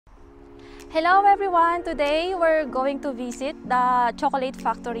Hello everyone! Today we're going to visit the chocolate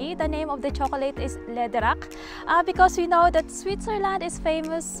factory. The name of the chocolate is Läderach because we know that Switzerland is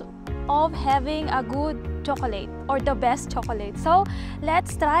famous of having a good chocolate or the best chocolate. So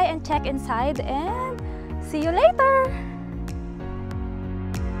let's try and check inside and see you later!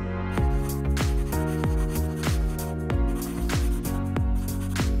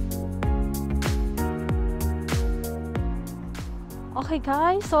 Okay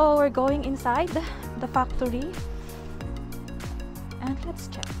guys, so we're going inside the factory and let's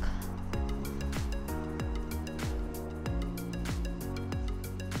check.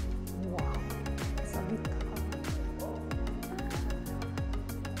 Wow, it's a big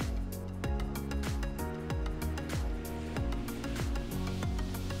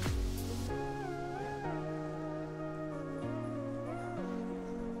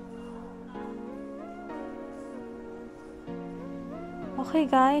Okay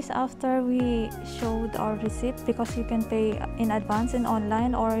guys, after we showed our receipt, because you can pay in advance and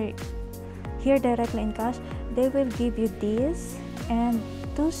online or here directly in cash, they will give you this and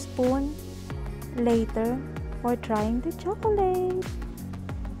 2 spoons later for trying the chocolate.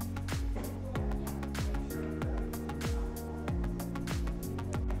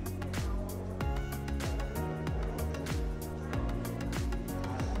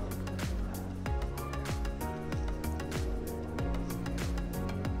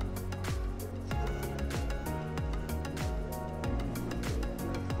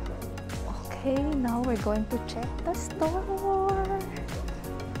 Okay, now we're going to check the store.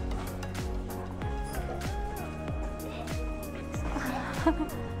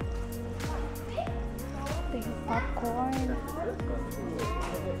 Big popcorn.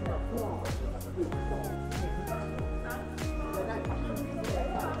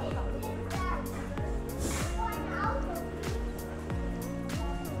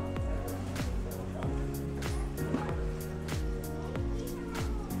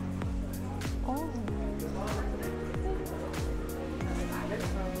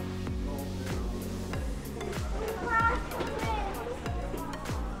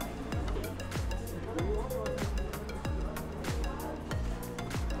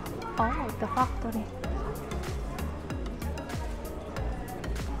 Oh, the factory.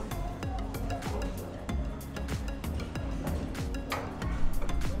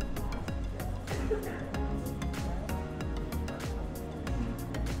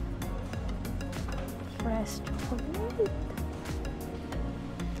 Fresh chocolate.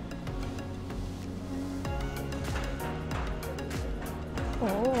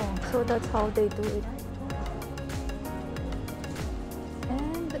 Oh, so that's how they do it.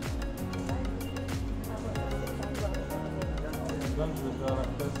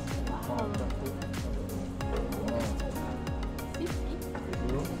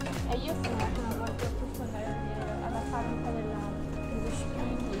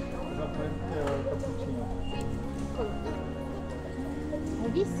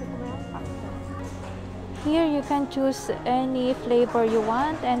 Here you can choose any flavor you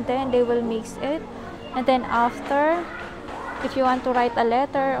want and then they will mix it, and then after, if you want to write a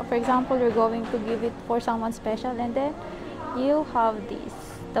letter, for example, you're going to give it for someone special, and then you have this,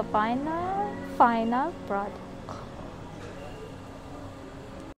 the final product.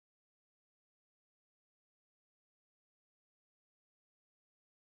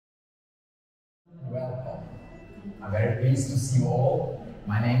 Welcome. I'm very pleased to see you all.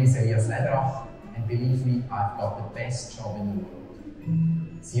 My name is Läderach, and believe me, I've got the best job in the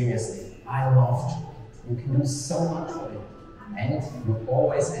world. Seriously, I love chocolate. You can do so much with it, and you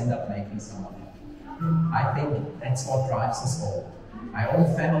always end up making someone happy. I think that's what drives us all. My own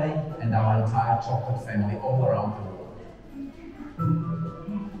family and our entire chocolate family all around the world.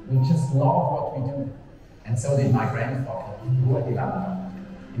 We just love what we do, and so did my grandfather, Rudolf Läderach.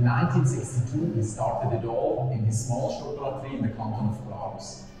 In 1962, he started it all in his small chocolatier in the canton of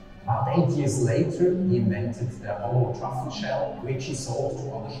Glarus. About 8 years later, he invented the hollow truffle shell, which he sold to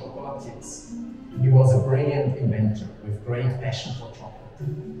other chocolatiers. He was a brilliant inventor with great passion for chocolate.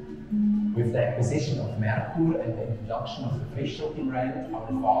 With the acquisition of Merkur and the introduction of the Frischschoki brand, our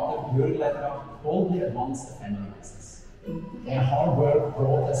father, Jürg Läderach, boldly advanced the family business. Their hard work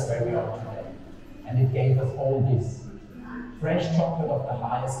brought us where we are today, and it gave us all this. Fresh chocolate of the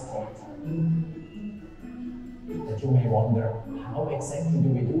highest quality. But you may wonder, how exactly do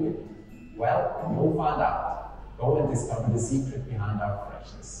we do it? Well, you'll find out. Go and discover the secret behind our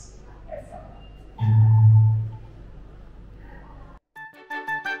freshness. Have fun.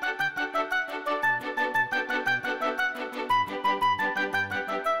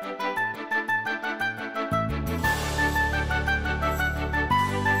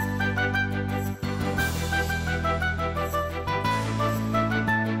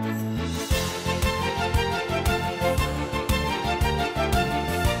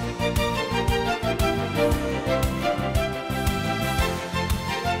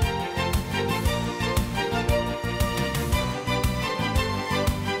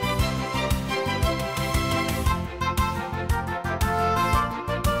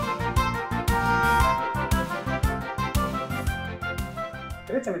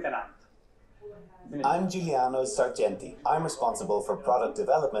 I'm Giuliano Sargenti. I'm responsible for product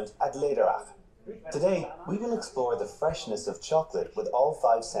development at Läderach. Today, we will explore the freshness of chocolate with all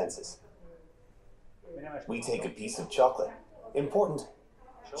 5 senses. We take a piece of chocolate. Important,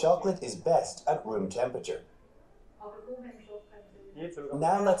 chocolate is best at room temperature.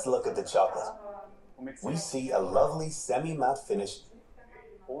 Now let's look at the chocolate. We see a lovely semi-matte finish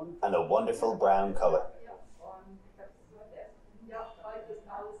and a wonderful brown color.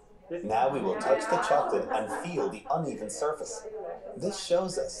 Now we will touch the chocolate and feel the uneven surface. This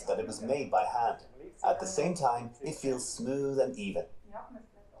shows us that it was made by hand. At the same time, it feels smooth and even.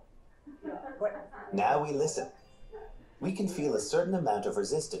 Now we listen. We can feel a certain amount of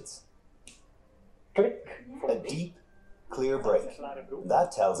resistance. A deep, clear break.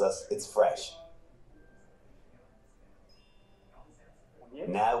 That tells us it's fresh.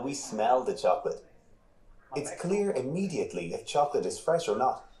 Now we smell the chocolate. It's clear immediately if chocolate is fresh or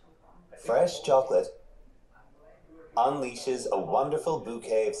not. Fresh chocolate unleashes a wonderful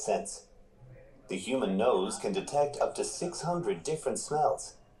bouquet of scents. The human nose can detect up to 600 different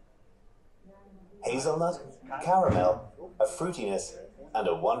smells. Hazelnut, caramel, a fruitiness, and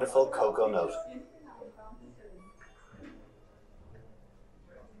a wonderful cocoa note.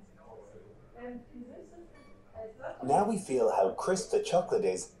 Now we feel how crisp the chocolate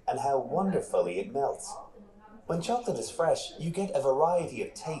is and how wonderfully it melts. When chocolate is fresh, you get a variety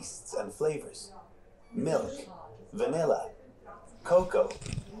of tastes and flavors. Milk, vanilla, cocoa,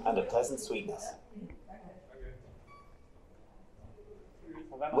 and a pleasant sweetness.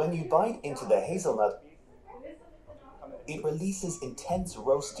 When you bite into the hazelnut, it releases intense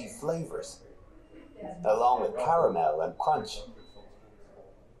roasty flavors, along with caramel and crunch.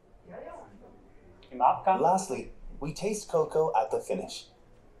 Lastly, we taste cocoa at the finish.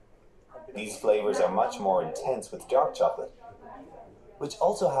 These flavors are much more intense with dark chocolate, which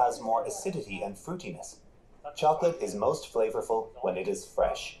also has more acidity and fruitiness. Chocolate is most flavorful when it is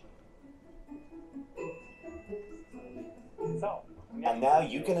fresh. And now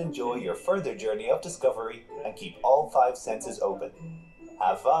you can enjoy your further journey of discovery and keep all 5 senses open.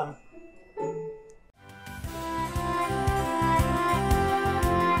 Have fun!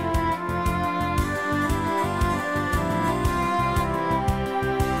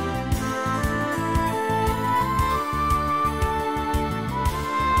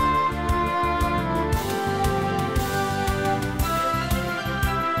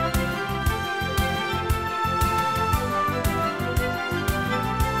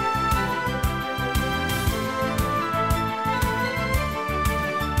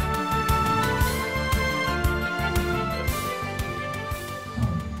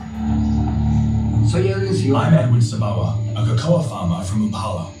 I'm Edward Samoa, a cocoa farmer from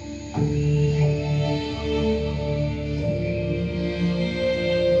Impala.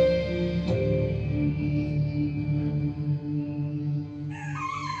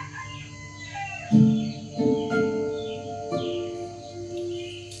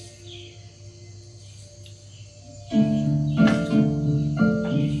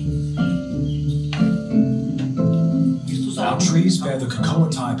 Our trees bear the cocoa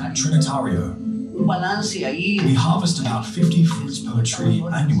type Trinitario. We harvest about 50 fruits per tree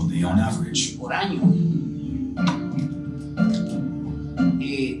annually on average,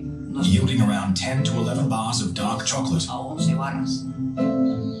 yielding around 10 to 11 bars of dark chocolate.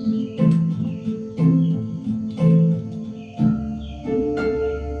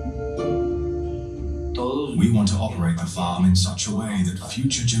 We want to operate the farm in such a way that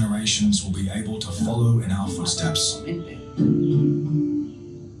future generations will be able to follow in our footsteps.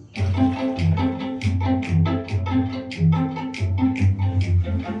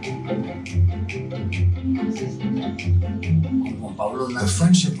 The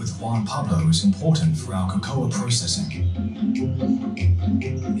friendship with Juan Pablo is important for our cocoa processing.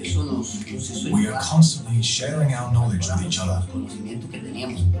 We are constantly sharing our knowledge with each other.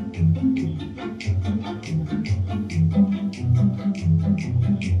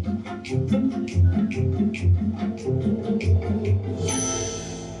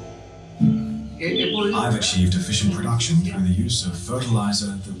 I've achieved efficient production through the use of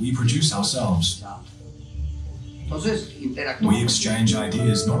fertilizer that we produce ourselves. We exchange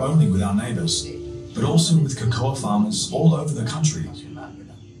ideas not only with our neighbors, but also with cocoa farmers all over the country.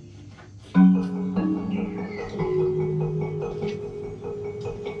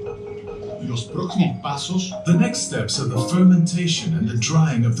 The next steps are the fermentation and the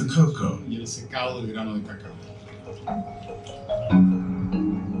drying of the cocoa.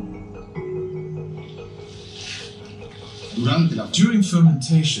 During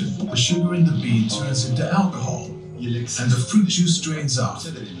fermentation, the sugar in the bean turns into alcohol, and the fruit juice drains out,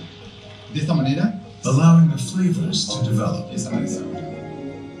 De esta manera, allowing the flavors to develop.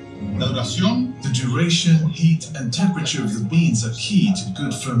 la duración The duration, heat, and temperature of the beans are key to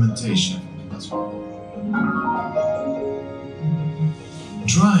good fermentation.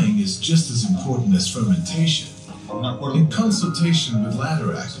 Drying is just as important as fermentation. In consultation with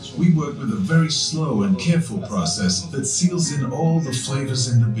Läderach, we work with a very slow and careful process that seals in all the flavors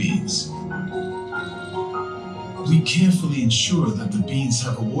in the beans. We carefully ensure that the beans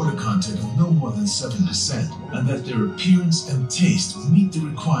have a water content of no more than 7% and that their appearance and taste meet the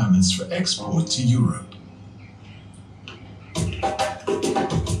requirements for export to Europe.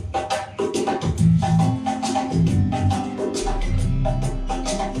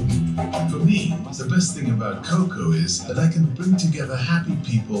 For me, the best thing about cocoa is that I can bring together happy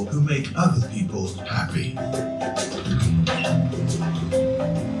people who make other people happy.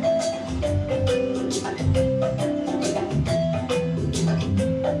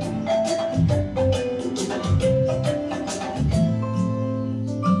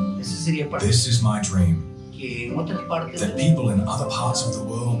 This is my dream, that people in other parts of the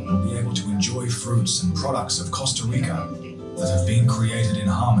world will be able to enjoy fruits and products of Costa Rica that have been created in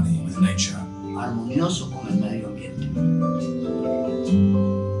harmony with nature. Armonioso con el medio ambiente.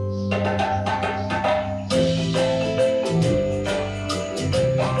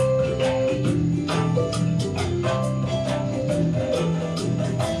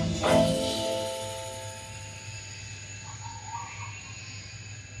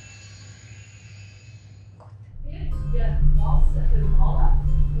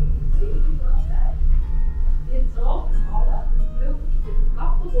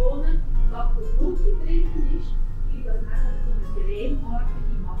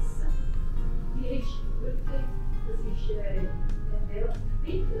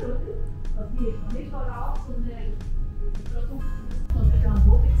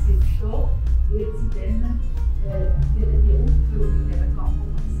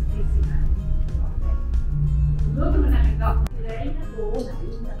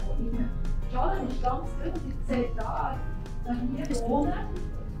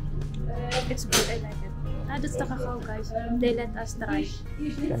 It's good, I like it. That's the cacao, guys. They let us try.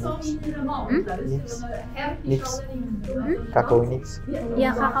 Nips. Cacao nips.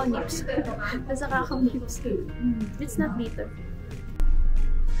 Yeah, cacao nips. That's a cacao nips. It's not bitter.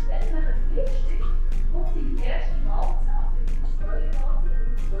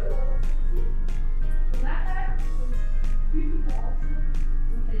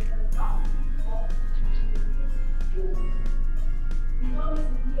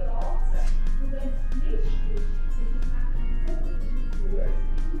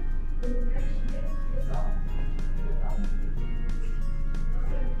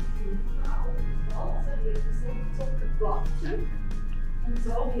 Und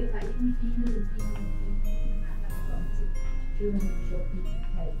so wird er immer feiner und feiner.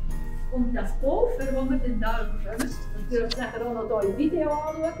 Und das Pulver, das wir dann da bekommen, das dürfen Sie nachher auch noch hier im Video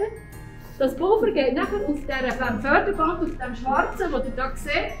anschauen. Das Pulver geht nachher auf diesem Förderband, auf dem schwarzen, das ihr hier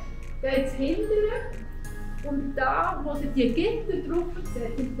seht, geht es hinterher. Und da, wo ihr die Gitter drauf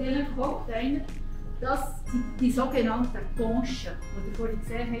seht, in diesen Containern, das sind die sogenannten Conchen, die ihr vorhin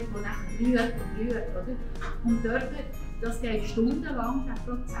gesehen habt, die nachher blühen und blühen. Oder? Und dort, das geht stundenlang, der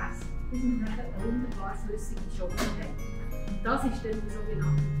Prozess, bis man nachher eine wunderbar flüssige Schokolade hat. Und das ist dann die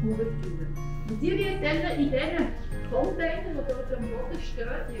sogenannte Kuvertüre. Und die wird dann in diesen Containern, die dort am Boden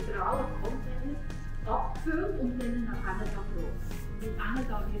stehen, die grauen Container, abgefüllt und dann nach Kanada gebracht. Und in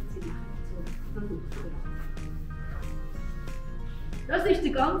Kanada wird sie nachher zum Produkt gebracht. Das ist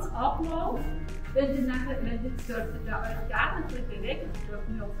der ganze Ablauf. Wenn ihr jetzt dürft ihr euch gerne bewegen, dürft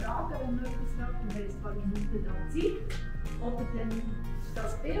ihr auch fragen, wenn ihr etwas habt, und ihr habt ein paar Minuten da Zeit. Oder dann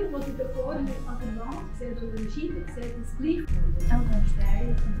das Bild, das ihr da vorne an der Wand seht, oder der Scheibe seht, das gleich. Auch noch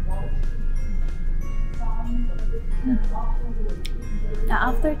Steine und Wald.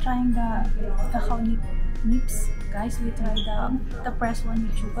 After trying the cacao nips, guys, we tried the pressed one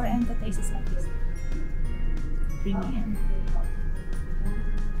with sugar, and the taste is like this.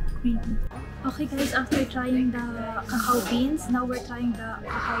 Creamy. Okay guys, after trying the cacao beans, now we're trying the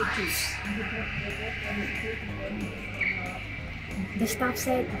cacao juice. The staff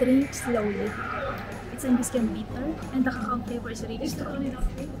said drink slowly. It's a bit bitter and the cacao flavor is really strong.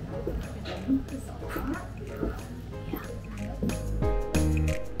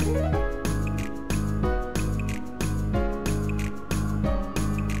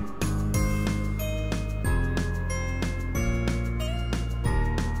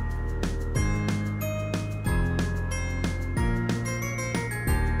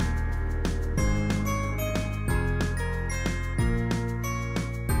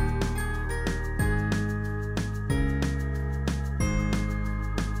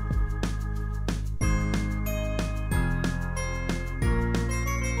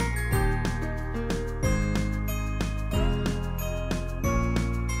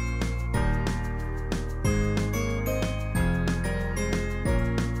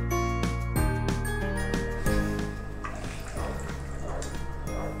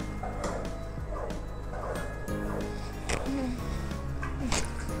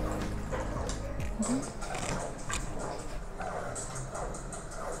 Then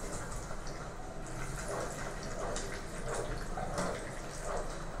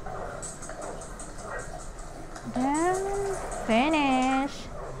finish.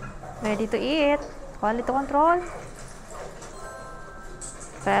 Ready to eat. Quality control.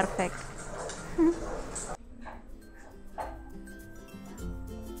 Perfect.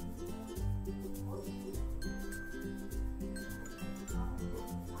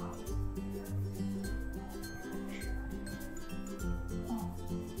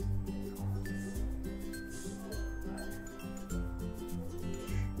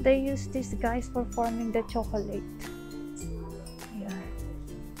 They use these guys for forming the chocolate. Here.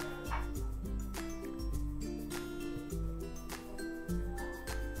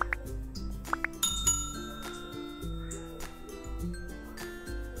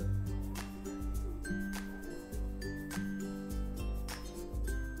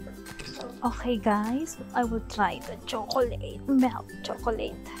 Okay guys, I will try the chocolate, milk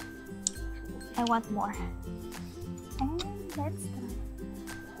chocolate. I want more. And let's try.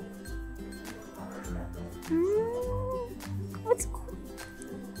 It's good.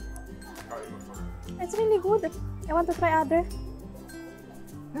 It's really good. I want to try other.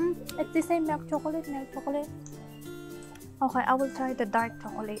 It's the same milk chocolate, Okay, I will try the dark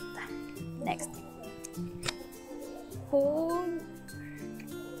chocolate next. Oh.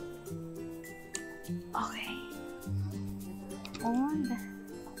 Okay. On.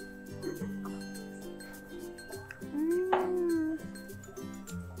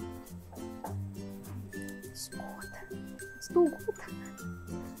 It's good. It's too good.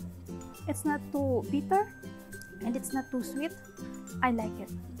 It's not too bitter and it's not too sweet. I like it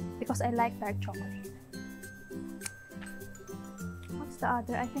because I like dark chocolate. What's the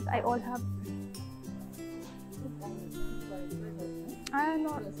other? I think I all have. I don't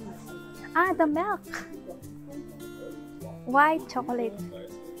know. Ah, the milk. White chocolate.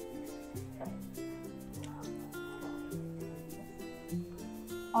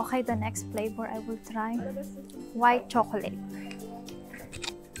 Okay, the next flavor I will try white chocolate.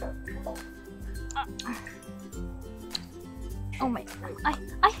 Oh my god.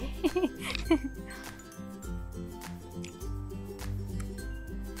 Ay.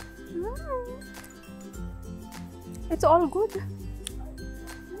 It's all good.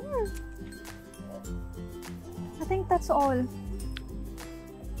 I think that's all.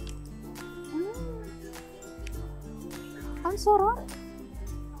 Ang sarap.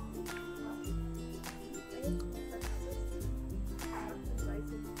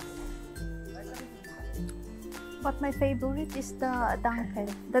 But my favorite is the Dunkel,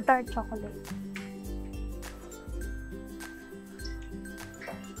 the dark chocolate.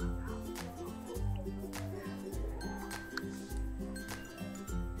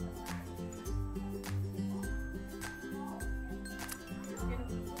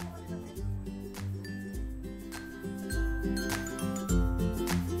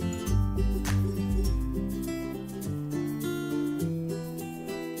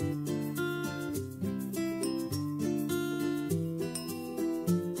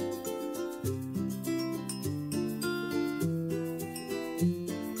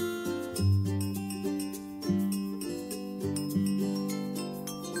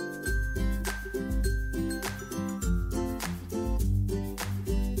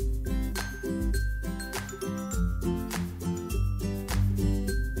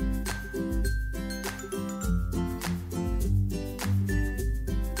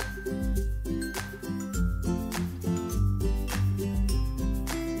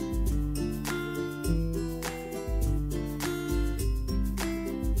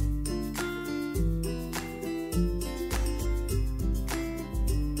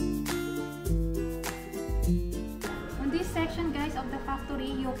 Guys, of the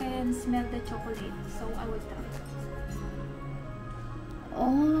factory, you can smell the chocolate, so I will try.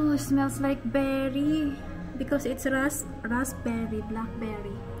 Oh, it smells like berry because it's raspberry,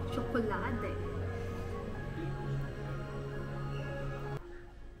 blackberry, chocolate.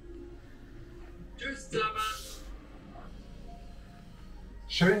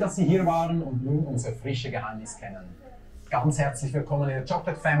 Schön, dass Sie hier waren und nun unser frisches Geheimnis kennen. Ganz herzlich willkommen in der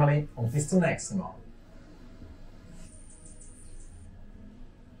Chocolate Family und bis zum nächsten Mal.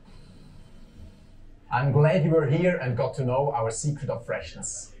 I'm glad you were here and got to know our secret of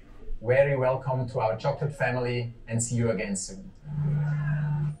freshness. Very welcome to our chocolate family and see you again soon.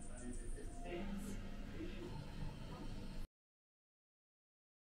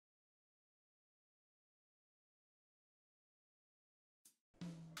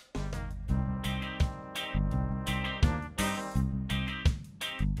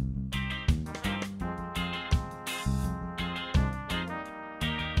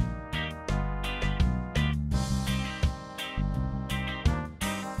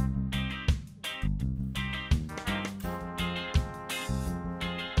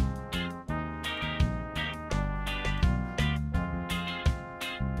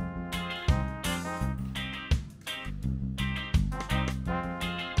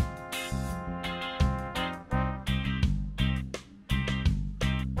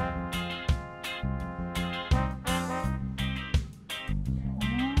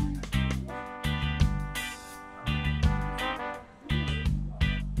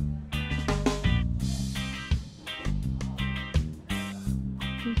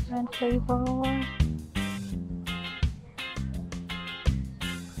 different flavor.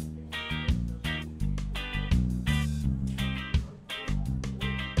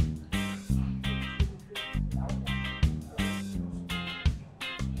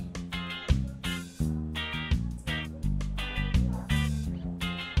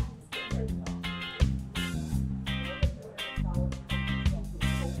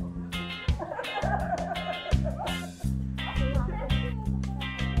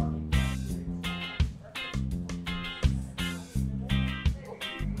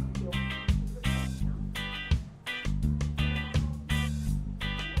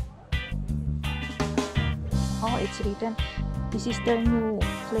 Oh, it's written. This is their new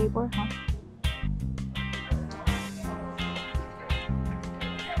flavor, huh?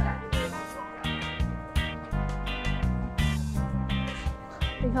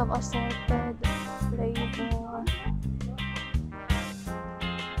 They have assorted flavor.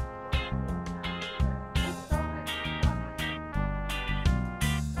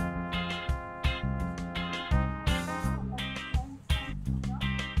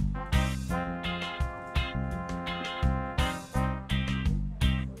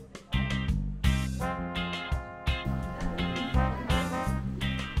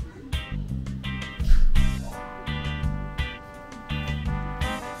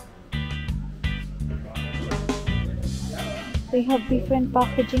 They have different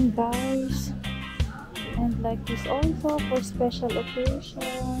packaging, guys, and like this also for special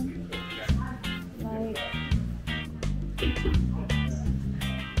occasion, like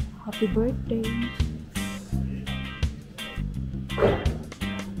happy birthday.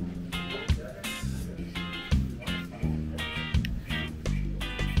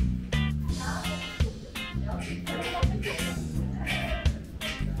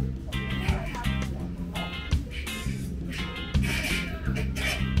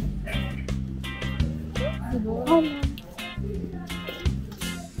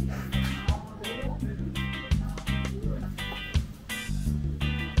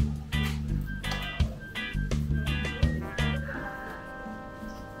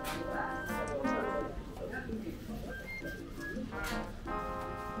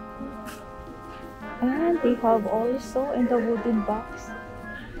 And they have also in the wooden box.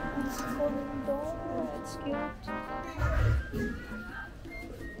 It's it's cute.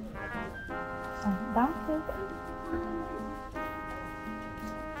 Oh, danke.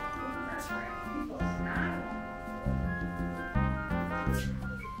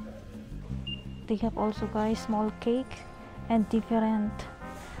 They have also, guys, small cake and different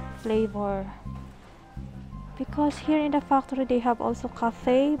flavor. Because here in the factory they have also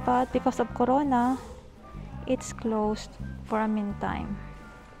cafe, but because of Corona, it's closed for a meantime.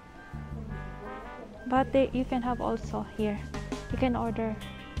 But you can have also here. You can order,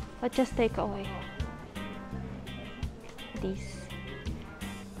 but just take away this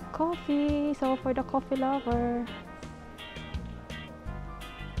coffee. So for the coffee lover.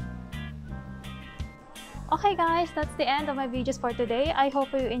 Okay guys, that's the end of my videos for today. I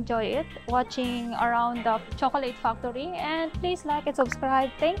hope you enjoy it, watching around the chocolate factory, and please like and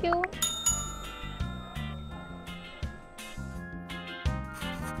subscribe. Thank you.